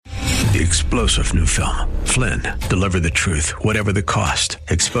The explosive new film, Flynn, deliver the truth, whatever the cost,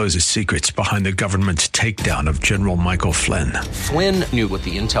 exposes secrets behind the government's takedown of General Michael Flynn. Flynn knew what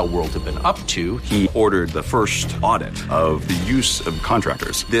the intel world had been up to. He ordered the first audit of the use of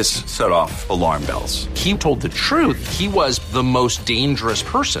contractors. This set off alarm bells. He told the truth. He was the most dangerous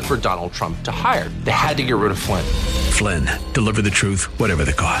person for Donald Trump to hire. They had to get rid of Flynn. Flynn, deliver the truth, whatever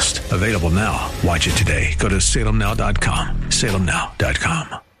the cost. Available now. Watch it today. Go to salemnow.com.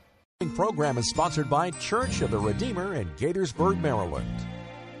 salemnow.com. The program is sponsored by Church of the Redeemer in Gaithersburg, Maryland.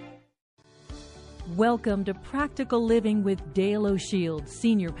 Welcome to Practical Living with Dale O'Shield,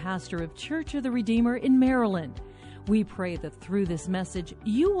 Senior Pastor of Church of the Redeemer in Maryland. We pray that through this message,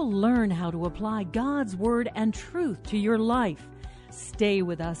 you will learn how to apply God's Word and truth to your life. Stay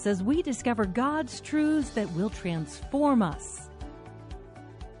with us as we discover God's truths that will transform us.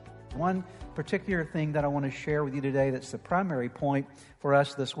 One particular thing that I want to share with you today that's the primary point for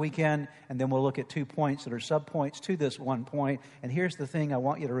us this weekend, and then we'll look at 2 points that are subpoints to this one point. And here's the thing I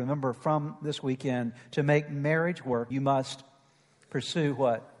want you to remember from this weekend. To make marriage work, you must pursue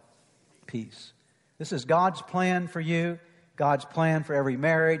what? Peace. This is God's plan for you. God's plan for every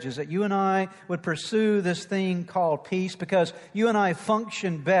marriage is that you and I would pursue this thing called peace, because you and I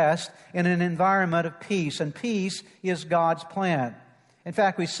function best in an environment of peace, and peace is God's plan. In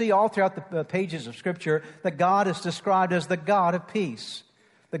fact, we see all throughout the pages of Scripture that God is described as the God of peace,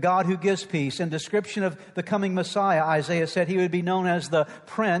 the God who gives peace. In description of the coming Messiah, Isaiah said he would be known as the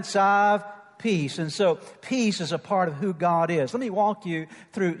Prince of Peace. And so peace is a part of who God is. Let me walk you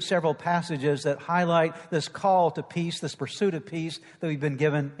through several passages that highlight this call to peace, this pursuit of peace that we've been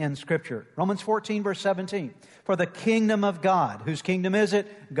given in Scripture. Romans 14, verse 17. For the kingdom of God, whose kingdom is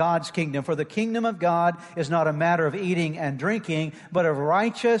it? God's kingdom. For the kingdom of God is not a matter of eating and drinking, but of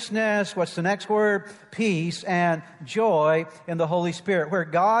righteousness. What's the next word? Peace and joy in the Holy Spirit. Where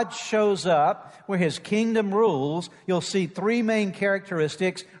God shows up, where His kingdom rules, you'll see three main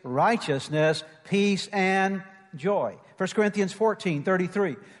characteristics: righteousness, peace, and joy. 1 Corinthians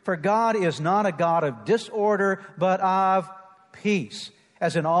 14:33. For God is not a God of disorder, but of peace,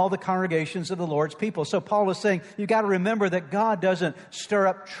 as in all the congregations of the Lord's people. So Paul is saying, you got to remember that God doesn't stir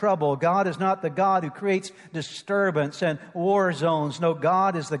up trouble. God is not the God who creates disturbance and war zones. No,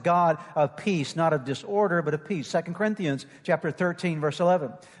 God is the God of peace, not of disorder, but of peace. 2 Corinthians chapter 13, verse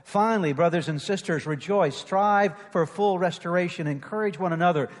 11. Finally, brothers and sisters, rejoice, strive for full restoration, encourage one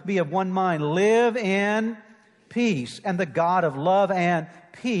another, be of one mind, live in peace, and the God of love and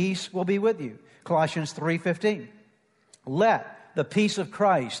peace will be with you. Colossians 3:15. Let the peace of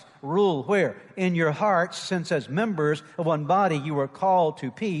Christ rule where? In your hearts, since as members of one body you are called to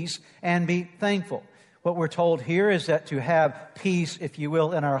peace, and be thankful. What we're told here is that to have peace, if you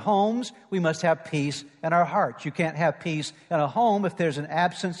will, in our homes, we must have peace in our hearts. You can't have peace in a home if there's an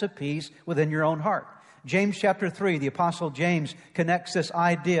absence of peace within your own heart. James chapter 3, the Apostle James connects this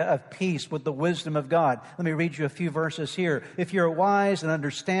idea of peace with the wisdom of God. Let me read you a few verses here. If you're wise and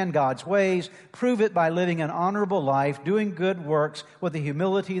understand God's ways, prove it by living an honorable life, doing good works with the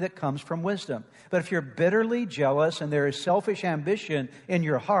humility that comes from wisdom. But if you're bitterly jealous and there is selfish ambition in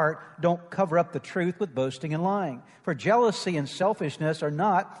your heart, don't cover up the truth with boasting and lying. For jealousy and selfishness are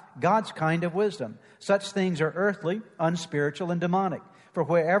not God's kind of wisdom. Such things are earthly, unspiritual, and demonic. For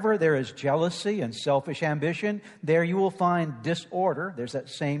wherever there is jealousy and selfish ambition, there you will find disorder. There's that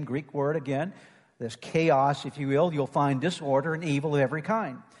same Greek word again. There's chaos, if you will. You'll find disorder and evil of every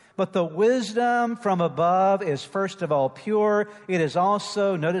kind. But the wisdom from above is first of all pure. It is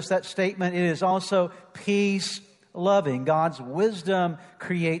also, notice that statement, it is also peace-loving. God's wisdom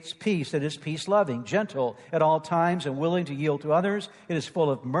creates peace. It is peace-loving, gentle at all times, and willing to yield to others. It is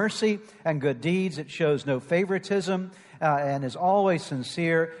full of mercy and good deeds. It shows no favoritism, and is always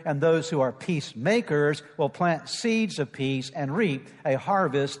sincere, and those who are peacemakers will plant seeds of peace and reap a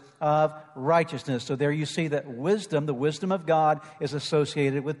harvest of righteousness. So there you see that wisdom, the wisdom of God, is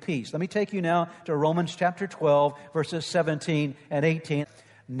associated with peace. Let me take you now to Romans chapter 12, verses 17 and 18.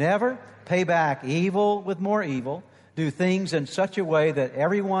 Never pay back evil with more evil. Do things in such a way that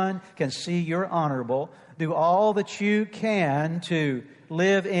everyone can see you're honorable. Do all that you can to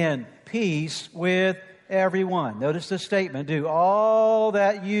live in peace with everyone. Notice the statement. Do all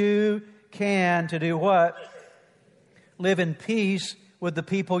that you can to do what? Live in peace with the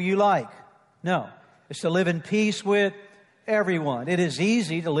people you like. No. It's to live in peace with everyone. It is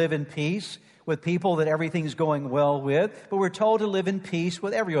easy to live in peace with people that everything's going well with, but we're told to live in peace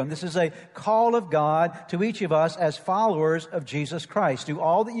with everyone. This is a call of God to each of us as followers of Jesus Christ. Do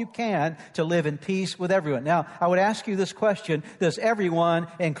all that you can to live in peace with everyone. Now, I would ask you this question. Does everyone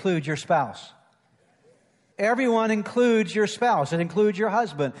include your spouse? Everyone includes your spouse. It includes your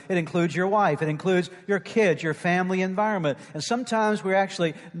husband. It includes your wife. It includes your kids, your family environment. And sometimes we're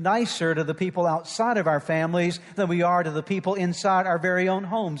actually nicer to the people outside of our families than we are to the people inside our very own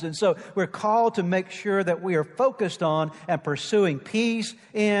homes. And so we're called to make sure that we are focused on and pursuing peace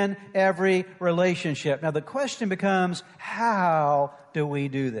in every relationship. Now the question becomes, how do we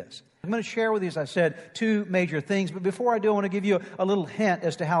do this? I'm going to share with you, as I said, two major things. But before I do, I want to give you a little hint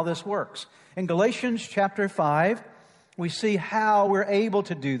as to how this works. In Galatians chapter 5, we see how we're able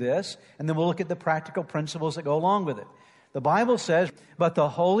to do this, and then we'll look at the practical principles that go along with it. The Bible says, but the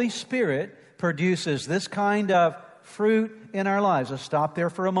Holy Spirit produces this kind of fruit in our lives. Let's stop there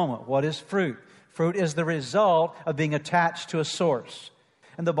for a moment. What is fruit? Fruit is the result of being attached to a source.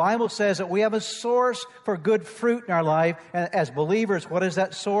 And the Bible says that we have a source for good fruit in our life. And as believers, what is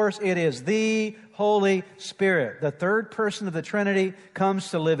that source? It is the Holy Spirit. The third person of the Trinity comes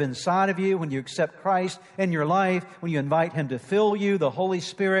to live inside of you when you accept Christ in your life. When you invite Him to fill you, the Holy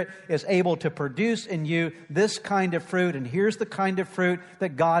Spirit is able to produce in you this kind of fruit. And here's the kind of fruit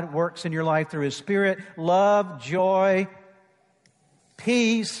that God works in your life through His Spirit: love, joy,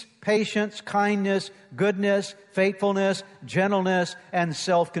 peace, patience, kindness, goodness, faithfulness, gentleness, and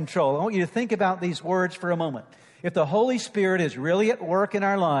self-control. I want you to think about these words for a moment. If the Holy Spirit is really at work in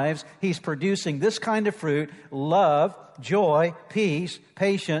our lives, He's producing this kind of fruit: love, joy, peace,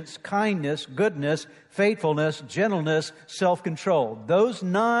 patience, kindness, goodness, faithfulness, gentleness, self-control. Those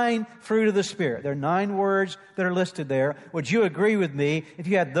 9 fruit of the Spirit. There are 9 words that are listed there. Would you agree with me? If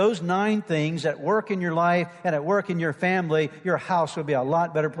you had those 9 things at work in your life and at work in your family, your house would be a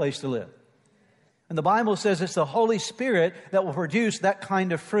lot better place to live. And the Bible says it's the Holy Spirit that will produce that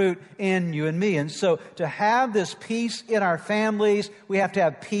kind of fruit in you and me. And so to have this peace in our families, we have to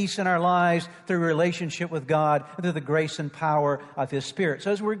have peace in our lives through relationship with God and through the grace and power of His Spirit.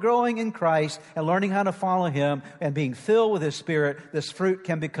 So as we're growing in Christ and learning how to follow Him and being filled with His Spirit, this fruit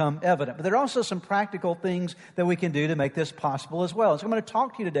can become evident. But there are also some practical things that we can do to make this possible as well. So I'm going to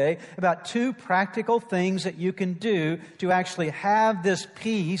talk to you today about 2 practical things that you can do to actually have this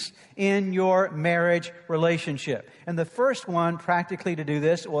peace in your marriage relationship. And the first one, practically to do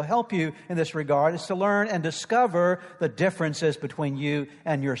this, will help you in this regard, is to learn and discover the differences between you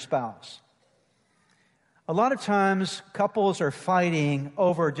and your spouse. A lot of times, couples are fighting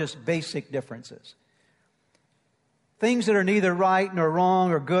over just basic differences. Things that are neither right nor wrong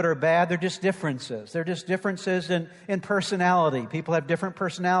or good or bad, they're just differences. They're just differences in personality. People have different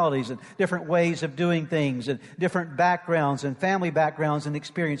personalities and different ways of doing things and different backgrounds and family backgrounds and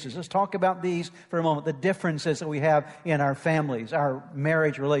experiences. Let's talk about these for a moment, the differences that we have in our families, our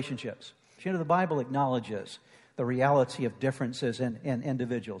marriage relationships. You know, the Bible acknowledges the reality of differences in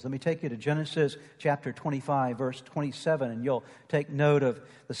individuals. Let me take you to Genesis chapter 25, verse 27, and you'll take note of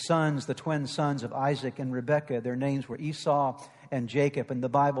the twin sons of Isaac and Rebekah. Their names were Esau and Jacob, and the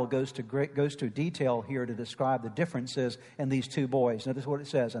Bible goes to detail here to describe the differences in these 2 boys. Notice what it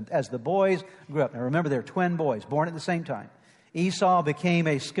says. And as the boys grew up, now remember they're twin boys, born at the same time. Esau became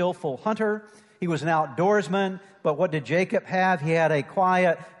a skillful hunter. He was an outdoorsman, but what did Jacob have? He had a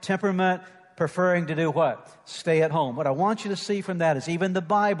quiet temperament, preferring to do what? Stay at home. What I want you to see from that is even the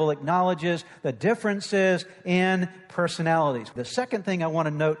Bible acknowledges the differences in personalities. The second thing I want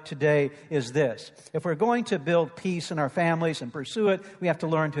to note today is this. If we're going to build peace in our families and pursue it, we have to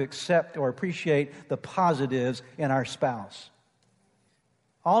learn to accept or appreciate the positives in our spouse.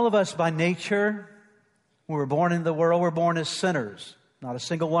 All of us by nature, when we're born into the world, we're born as sinners. Not a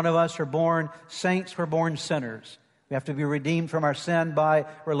single one of us are born saints, we're born sinners. We have to be redeemed from our sin by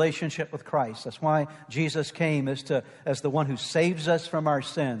relationship with Christ. That's why Jesus came as the one who saves us from our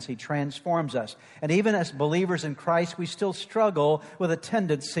sins. He transforms us. And even as believers in Christ, we still struggle with a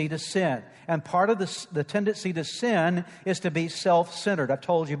tendency to sin. And part of the tendency to sin is to be self-centered. I've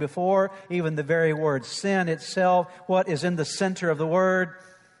told you before, even the very word sin itself, what is in the center of the word?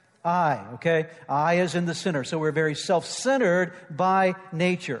 I, okay? I is in the center. So we're very self-centered by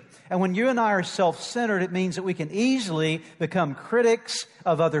nature. And when you and I are self-centered, it means that we can easily become critics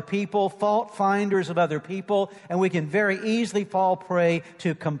of other people, fault finders of other people, and we can very easily fall prey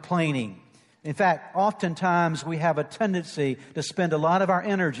to complaining. In fact, oftentimes we have a tendency to spend a lot of our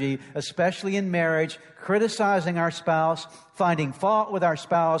energy, especially in marriage, criticizing our spouse, finding fault with our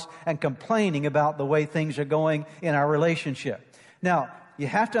spouse, and complaining about the way things are going in our relationship. Now, you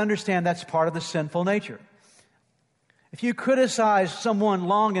have to understand that's part of the sinful nature. If you criticize someone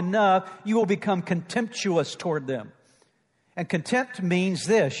long enough, you will become contemptuous toward them. And contempt means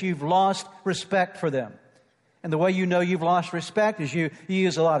this: you've lost respect for them. And the way you know you've lost respect is you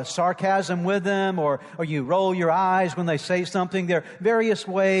use a lot of sarcasm with them, or you roll your eyes when they say something. There are various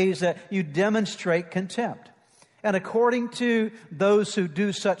ways that you demonstrate contempt. And according to those who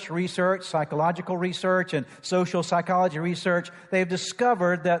do such research, psychological research and social psychology research, they've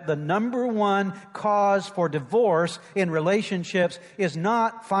discovered that the number one cause for divorce in relationships is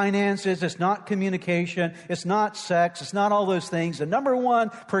not finances, it's not communication, it's not sex, it's not all those things. The number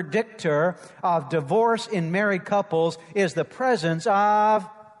one predictor of divorce in married couples is the presence of,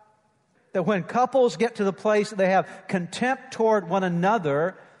 that when couples get to the place that they have contempt toward one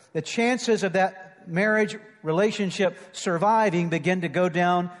another, the chances of that marriage relationship surviving begin to go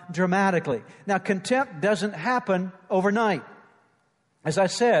down dramatically. Now, contempt doesn't happen overnight. As I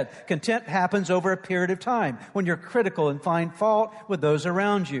said, contempt happens over a period of time when you're critical and find fault with those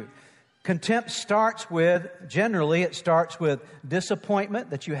around you. Contempt generally it starts with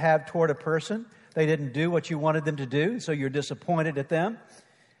disappointment that you have toward a person. They didn't do what you wanted them to do, so you're disappointed at them.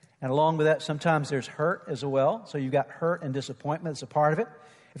 And along with that, sometimes there's hurt as well. So you've got hurt and disappointment as a part of it.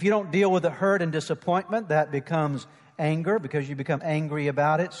 If you don't deal with the hurt and disappointment, that becomes anger because you become angry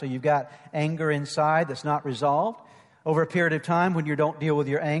about it. So you've got anger inside that's not resolved. Over a period of time, when you don't deal with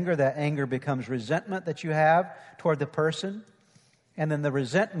your anger, that anger becomes resentment that you have toward the person. And then the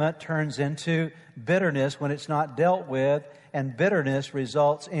resentment turns into bitterness when it's not dealt with. And bitterness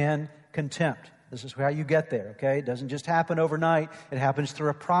results in contempt. This is how you get there, okay? It doesn't just happen overnight. It happens through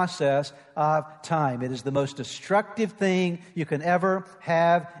a process of time. It is the most destructive thing you can ever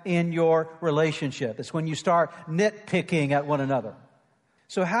have in your relationship. It's when you start nitpicking at one another.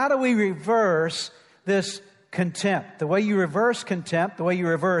 So how do we reverse this contempt? The way you reverse contempt, the way you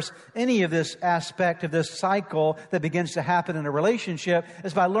reverse any of this aspect of this cycle that begins to happen in a relationship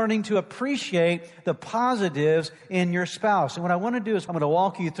is by learning to appreciate the positives in your spouse. And what I want to do is I'm going to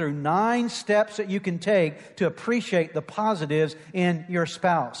walk you through 9 steps that you can take to appreciate the positives in your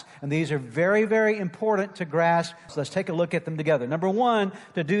spouse. And these are very, very important to grasp. So let's take a look at them together. Number 1,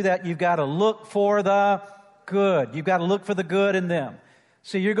 to do that, you've got to look for the good. You've got to look for the good in them.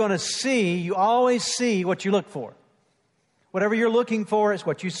 So you're going to see, you always see what you look for. Whatever you're looking for is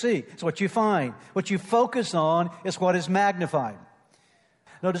what you see. It's what you find. What you focus on is what is magnified.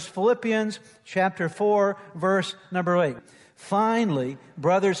 Notice Philippians chapter 4, verse number 8. Finally,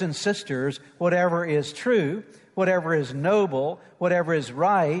 brothers and sisters, whatever is true, whatever is noble, whatever is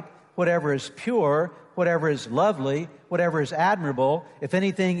right, whatever is pure, whatever is lovely, whatever is admirable, if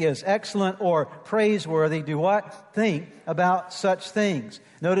anything is excellent or praiseworthy, do what? Think about such things.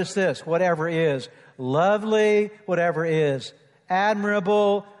 Notice this, whatever is lovely, whatever is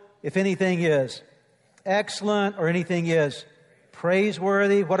admirable, if anything is excellent or anything is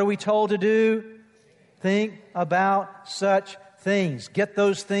praiseworthy, what are we told to do? Think about such things. Get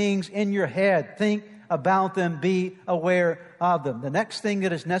those things in your head. Think about them. Be aware of them. The next thing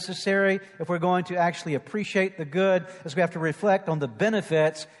that is necessary if we're going to actually appreciate the good is we have to reflect on the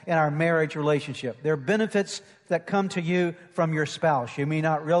benefits in our marriage relationship. There are benefits that come to you from your spouse. You may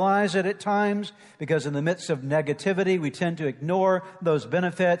not realize it at times because in the midst of negativity, we tend to ignore those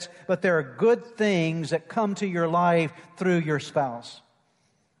benefits, but there are good things that come to your life through your spouse.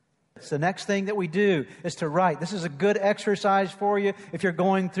 The next thing that we do is to write. This is a good exercise for you. If you're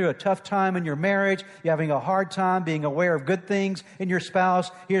going through a tough time in your marriage, you're having a hard time being aware of good things in your spouse,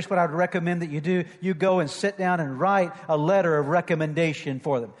 here's what I would recommend that you do. You go and sit down and write a letter of recommendation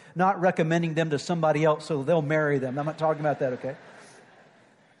for them. Not recommending them to somebody else so they'll marry them. I'm not talking about that, okay?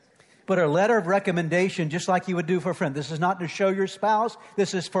 But a letter of recommendation, just like you would do for a friend. This is not to show your spouse.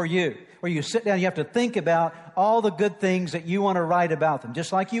 This is for you. Where you sit down, you have to think about all the good things that you want to write about them,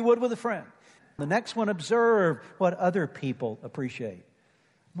 just like you would with a friend. The next one, observe what other people appreciate.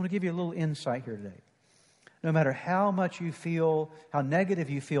 I'm going to give you a little insight here today. No matter how much you feel, how negative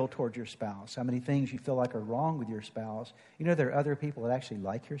you feel towards your spouse, how many things you feel like are wrong with your spouse, you know there are other people that actually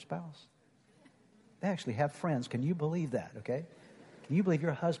like your spouse. They actually have friends. Can you believe that, okay? Can you believe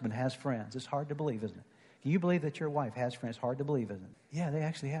your husband has friends? It's hard to believe, isn't it? Can you believe that your wife has friends? Hard to believe, isn't it? Yeah, they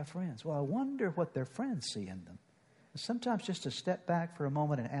actually have friends. Well, I wonder what their friends see in them. And sometimes just to step back for a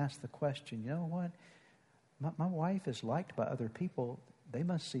moment and ask the question, you know what? My wife is liked by other people. They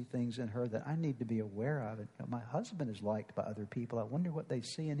must see things in her that I need to be aware of. And, you know, my husband is liked by other people. I wonder what they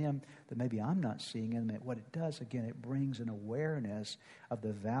see in him that maybe I'm not seeing in him. What it does, again, it brings an awareness of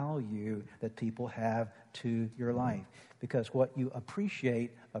the value that people have to your life. Because what you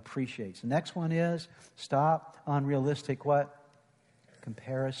appreciate, appreciates. The next one is stop unrealistic what?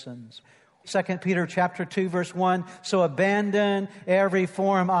 Comparisons. 2 Peter chapter 2, verse 1. So abandon every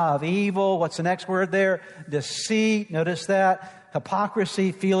form of evil. What's the next word there? Deceit. Notice that.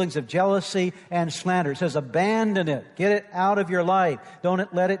 hypocrisy, feelings of jealousy, and slander. It says abandon it. Get it out of your life.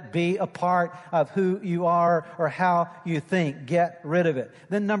 Don't let it be a part of who you are or how you think. Get rid of it.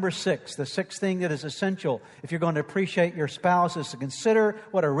 Then number 6, the 6th thing that is essential if you're going to appreciate your spouse is to consider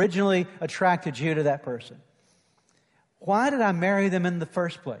what originally attracted you to that person. Why did I marry them in the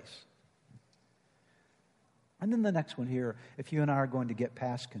first place? And then the next one here, if you and I are going to get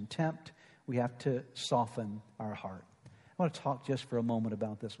past contempt, we have to soften our heart. I want to talk just for a moment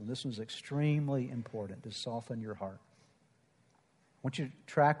about this one. This one's extremely important, to soften your heart. I want you to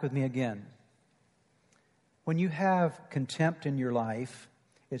track with me again. When you have contempt in your life,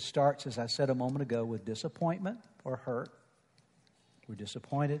 it starts, as I said a moment ago, with disappointment or hurt. We're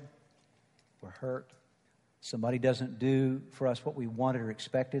disappointed. We're hurt. Somebody doesn't do for us what we wanted or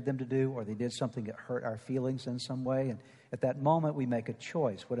expected them to do, or they did something that hurt our feelings in some way. And at that moment, we make a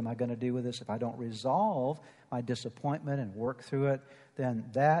choice. What am I going to do with this? If I don't resolve my disappointment and work through it, then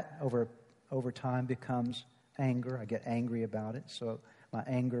that over time becomes anger. I get angry about it, so my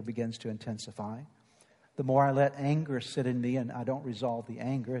anger begins to intensify. The more I let anger sit in me and I don't resolve the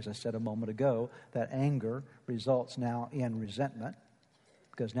anger, as I said a moment ago, that anger results now in resentment.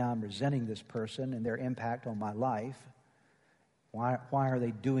 Because now I'm resenting this person and their impact on my life. Why are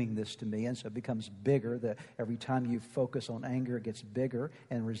they doing this to me? And so it becomes bigger. That every time you focus on anger, it gets bigger,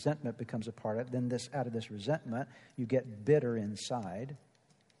 and resentment becomes a part of it. Then out of this resentment, you get bitter inside.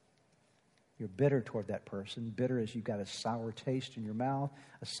 You're bitter toward that person. Bitter as you've got a sour taste in your mouth,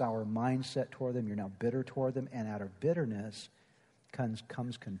 a sour mindset toward them. You're now bitter toward them, and out of bitterness comes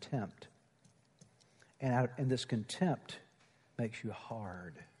contempt. And this contempt makes you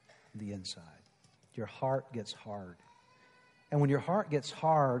hard on the inside. Your heart gets hard. And when your heart gets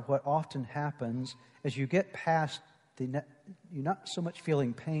hard, what often happens is you get past you're not so much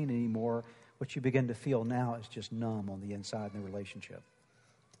feeling pain anymore. What you begin to feel now is just numb on the inside in the relationship.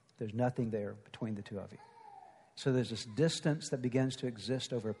 There's nothing there between the two of you. So there's this distance that begins to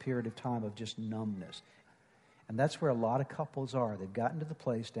exist over a period of time of just numbness. And that's where a lot of couples are. They've gotten to the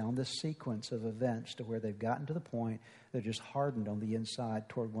place down this sequence of events to where they've gotten to the point they're just hardened on the inside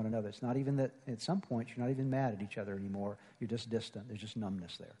toward one another. It's not even that at some point you're not even mad at each other anymore. You're just distant. There's just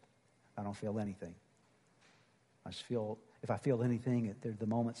numbness there. I don't feel anything. If I feel anything, they're the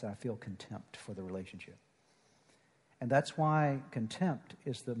moments that I feel contempt for the relationship. And that's why contempt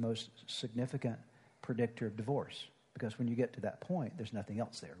is the most significant predictor of divorce. Because when you get to that point, there's nothing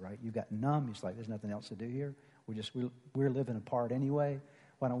else there, right? You got numb. It's like, there's nothing else to do here. We're living apart anyway.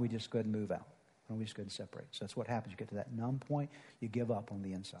 Why don't we just go ahead and move out? Why don't we just go ahead and separate? So that's what happens. You get to that numb point, you give up on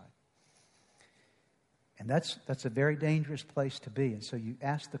the inside. And that's a very dangerous place to be. And so you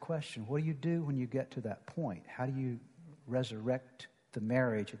ask the question, what do you do when you get to that point? How do you resurrect the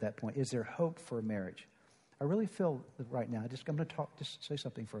marriage at that point? Is there hope for a marriage? I really feel right now, I'm going to just say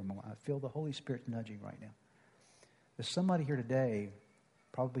something for a moment. I feel the Holy Spirit nudging right now. There's somebody here today,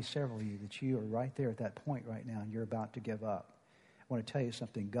 probably several of you, that you are right there at that point right now and you're about to give up. I want to tell you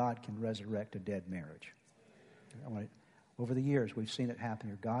something. God can resurrect a dead marriage. Over the years, we've seen it happen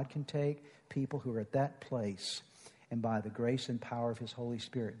here. God can take people who are at that place, and by the grace and power of His Holy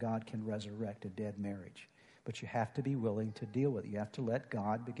Spirit, God can resurrect a dead marriage. But you have to be willing to deal with it. You have to let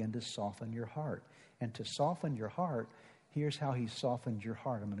God begin to soften your heart. And to soften your heart, here's how He softens your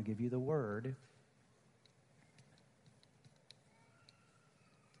heart. I'm going to give you the word.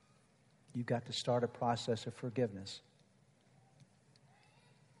 You've got to start a process of forgiveness.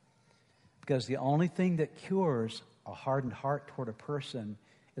 Because the only thing that cures a hardened heart toward a person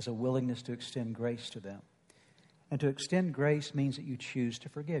is a willingness to extend grace to them. And to extend grace means that you choose to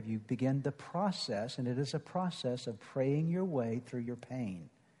forgive. You begin the process, and it is a process of praying your way through your pain.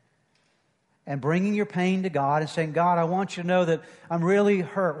 And bringing your pain to God and saying, God, I want you to know that I'm really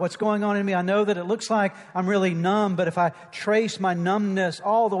hurt. What's going on in me? I know that it looks like I'm really numb, but if I trace my numbness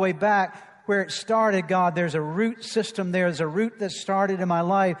all the way back where it started, God, there's a root system there. There's a root that started in my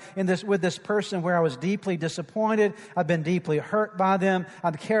life with this person where I was deeply disappointed. I've been deeply hurt by them.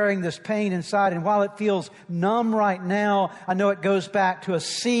 I'm carrying this pain inside. And while it feels numb right now, I know it goes back to a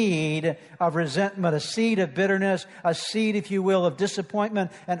seed of resentment, a seed of bitterness, a seed, if you will, of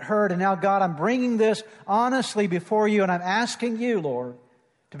disappointment and hurt. And now, God, I'm bringing this honestly before you, and I'm asking you, Lord,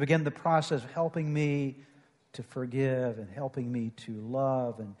 to begin the process of helping me to forgive and helping me to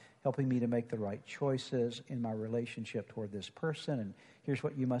love and helping me to make the right choices in my relationship toward this person. And here's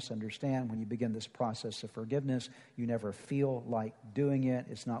what you must understand. When you begin this process of forgiveness, you never feel like doing it.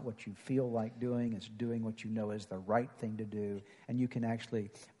 It's not what you feel like doing. It's doing what you know is the right thing to do. And you can actually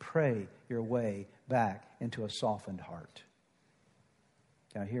pray your way back into a softened heart.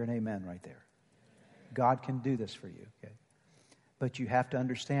 Can I hear an amen right there? God can do this for you. Okay? But you have to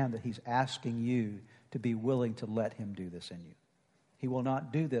understand that He's asking you to be willing to let Him do this in you. He will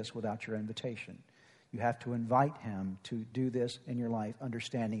not do this without your invitation. You have to invite Him to do this in your life,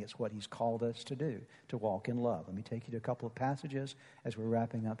 understanding it's what He's called us to do, to walk in love. Let me take you to a couple of passages as we're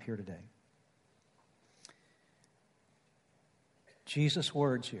wrapping up here today. Jesus'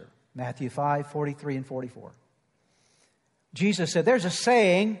 words here, Matthew 5:43 and 44. Jesus said, there's a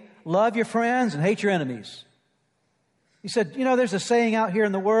saying, love your friends and hate your enemies. He said, there's a saying out here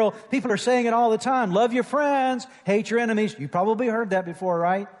in the world. People are saying it all the time. Love your friends, hate your enemies. You probably heard that before,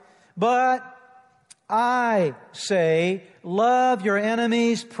 right? But I say, love your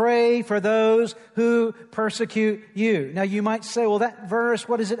enemies, pray for those who persecute you. Now you might say, well, that verse,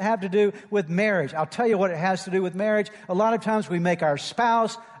 what does it have to do with marriage? I'll tell you what it has to do with marriage. A lot of times we make our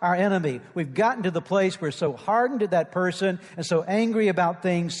spouse our enemy. We've gotten to the place where we're so hardened to that person and so angry about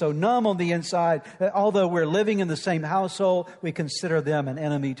things, so numb on the inside, that although we're living in the same household, we consider them an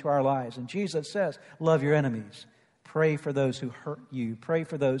enemy to our lives. And Jesus says, love your enemies. Pray for those who hurt you. Pray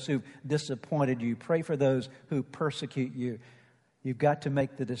for those who've disappointed you. Pray for those who persecute you. You've got to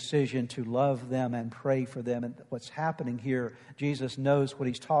make the decision to love them and pray for them. And what's happening here, Jesus knows what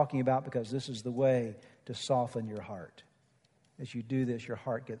He's talking about, because this is the way to soften your heart. As you do this, your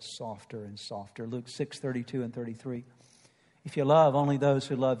heart gets softer and softer. Luke 6:32 and 33. If you love only those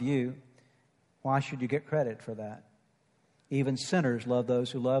who love you, why should you get credit for that? Even sinners love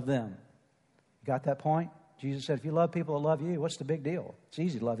those who love them. You got that point? Jesus said, if you love people that love you, what's the big deal? It's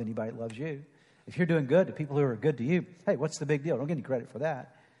easy to love anybody that loves you. If you're doing good to people who are good to you, hey, what's the big deal? Don't get any credit for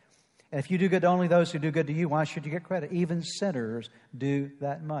that. And if you do good to only those who do good to you, why should you get credit? Even sinners do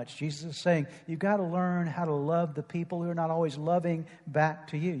that much. Jesus is saying, you've got to learn how to love the people who are not always loving back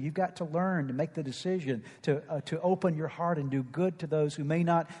to you. You've got to learn to make the decision to open your heart and do good to those who may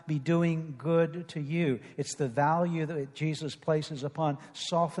not be doing good to you. It's the value that Jesus places upon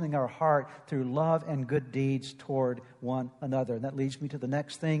softening our heart through love and good deeds toward one another. And that leads me to the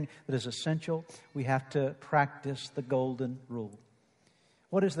next thing that is essential. We have to practice the golden rule.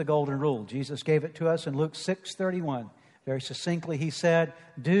 What is the golden rule? Jesus gave it to us in Luke 6:31. Very succinctly, He said,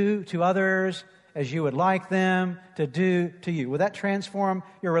 do to others as you would like them to do to you. Will that transform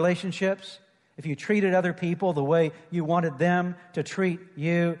your relationships? If you treated other people the way you wanted them to treat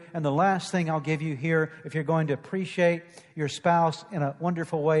you. And the last thing I'll give you here, if you're going to appreciate your spouse in a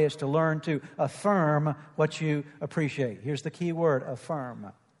wonderful way, is to learn to affirm what you appreciate. Here's the key word,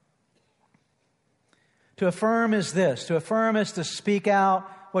 affirm. To affirm is this. To affirm is to speak out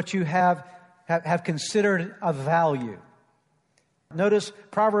what you have considered of value. Notice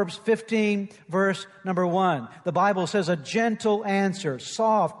Proverbs 15, verse number 1. The Bible says a gentle answer,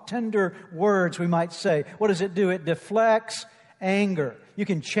 soft, tender words, we might say. What does it do? It deflects anger. You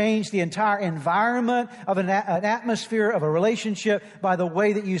can change the entire environment of an atmosphere of a relationship by the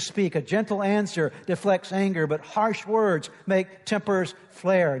way that you speak. A gentle answer deflects anger, but harsh words make tempers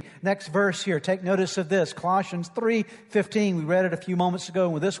flare. Next verse here, take notice of this. Colossians 3:15. We read it a few moments ago,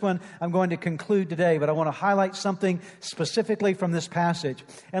 and with this one, I'm going to conclude today, but I want to highlight something specifically from this passage.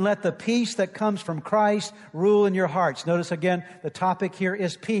 And let the peace that comes from Christ rule in your hearts. Notice again, the topic here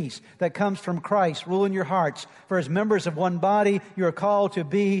is peace that comes from Christ rule in your hearts. For as members of one body, you are called to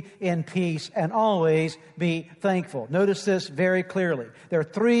be in peace and always be thankful. Notice this very clearly. There are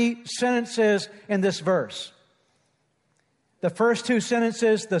 3 sentences in this verse. The first 2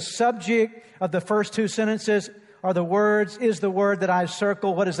 sentences, the subject of the first 2 sentences are the words, is the word that I've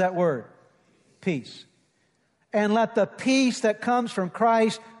circled. What is that word? Peace. And let the peace that comes from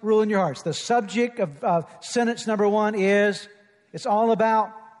Christ rule in your hearts. The subject of sentence number 1 is, it's all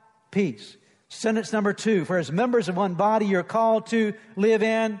about peace. Sentence number 2, for as members of one body, you're called to live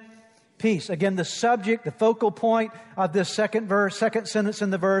in peace. Again, the subject, the focal point of this second sentence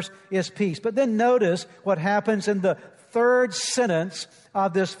in the verse is peace. But then notice what happens in the third sentence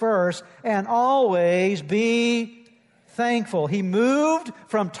of this verse, and always be thankful. He moved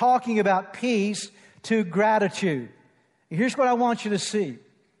from talking about peace to gratitude. Here's what I want you to see.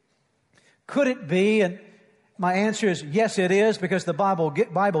 Could it be, and my answer is yes, it is, because the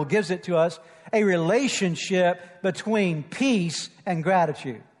Bible gives it to us, a relationship between peace and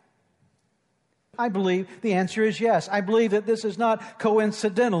gratitude? I believe the answer is yes. I believe that this is not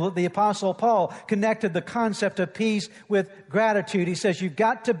coincidental, that the Apostle Paul connected the concept of peace with gratitude. He says you've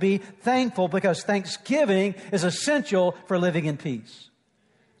got to be thankful because thanksgiving is essential for living in peace.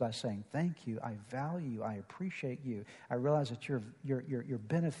 By saying, thank you, I value you, I appreciate you. I realize that you're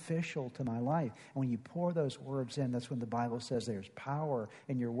beneficial to my life. And when you pour those words in, that's when the Bible says there's power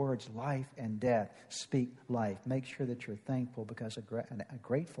in your words, life and death. Speak life. Make sure that you're thankful, because a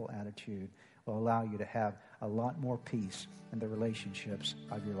grateful attitude will allow you to have a lot more peace in the relationships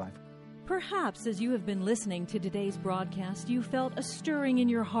of your life. Perhaps as you have been listening to today's broadcast, you felt a stirring in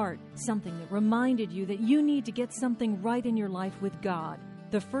your heart, something that reminded you that you need to get something right in your life with God.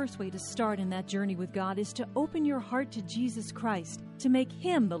 The first way to start in that journey with God is to open your heart to Jesus Christ, to make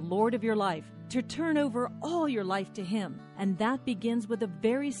Him the Lord of your life, to turn over all your life to Him. And that begins with a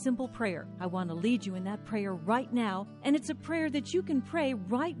very simple prayer. I want to lead you in that prayer right now, and it's a prayer that you can pray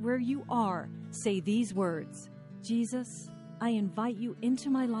right where you are. Say these words: Jesus, I invite you into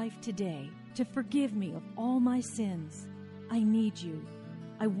my life today to forgive me of all my sins. I need you.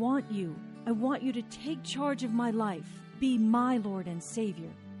 I want you. I want you to take charge of my life. Be my Lord and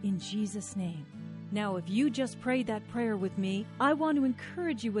Savior, in Jesus' name. Now, if you just prayed that prayer with me, I want to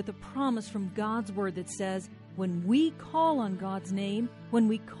encourage you with a promise from God's Word that says, when we call on God's name, when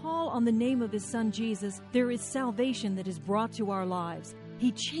we call on the name of His Son Jesus, there is salvation that is brought to our lives.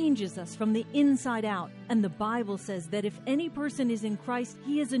 He changes us from the inside out. And the Bible says that if any person is in Christ,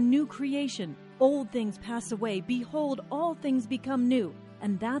 he is a new creation. Old things pass away. Behold, all things become new.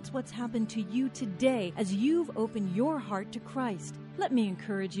 And that's what's happened to you today as you've opened your heart to Christ. Let me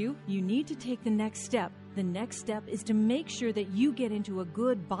encourage you. You need to take the next step. The next step is to make sure that you get into a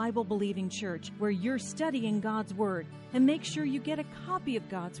good Bible-believing church where you're studying God's Word. And make sure you get a copy of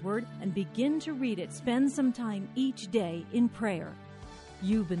God's Word and begin to read it. Spend some time each day in prayer.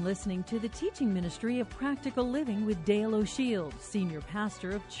 You've been listening to the teaching ministry of Practical Living with Dale O'Shields, Senior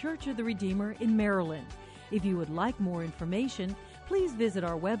Pastor of Church of the Redeemer in Maryland. If you would like more information, please visit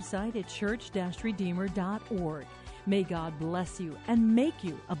our website at church-redeemer.org. May God bless you and make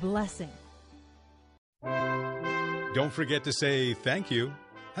you a blessing. Don't forget to say thank you.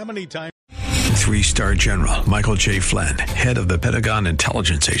 How many times? 3-star General Michael J. Flynn, head of the Pentagon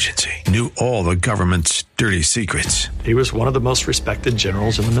Intelligence Agency, knew all the government's dirty secrets. He was one of the most respected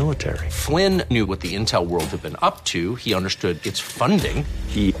generals in the military. Flynn knew what the intel world had been up to. He understood its funding.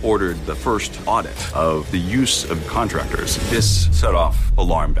 He ordered the first audit of the use of contractors. This set off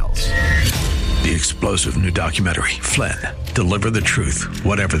alarm bells. The explosive new documentary, Flynn, Deliver the Truth,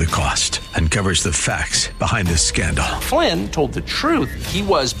 Whatever the Cost, uncovers the facts behind this scandal. Flynn told the truth. He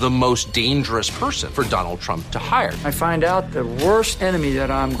was the most dangerous person for Donald Trump to hire. I find out the worst enemy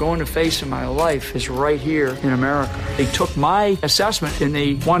that I'm going to face in my life is right here in America. They took my assessment and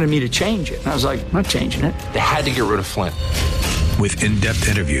they wanted me to change it. And I was like, I'm not changing it. They had to get rid of Flynn. With in-depth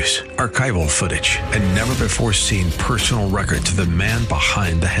interviews, archival footage, and never-before-seen personal records of the man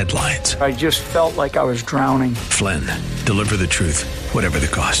behind the headlines. I just felt like I was drowning. Flynn, Deliver the Truth, Whatever the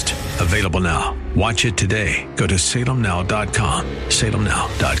Cost. Available now. Watch it today. Go to salemnow.com.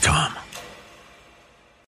 salemnow.com.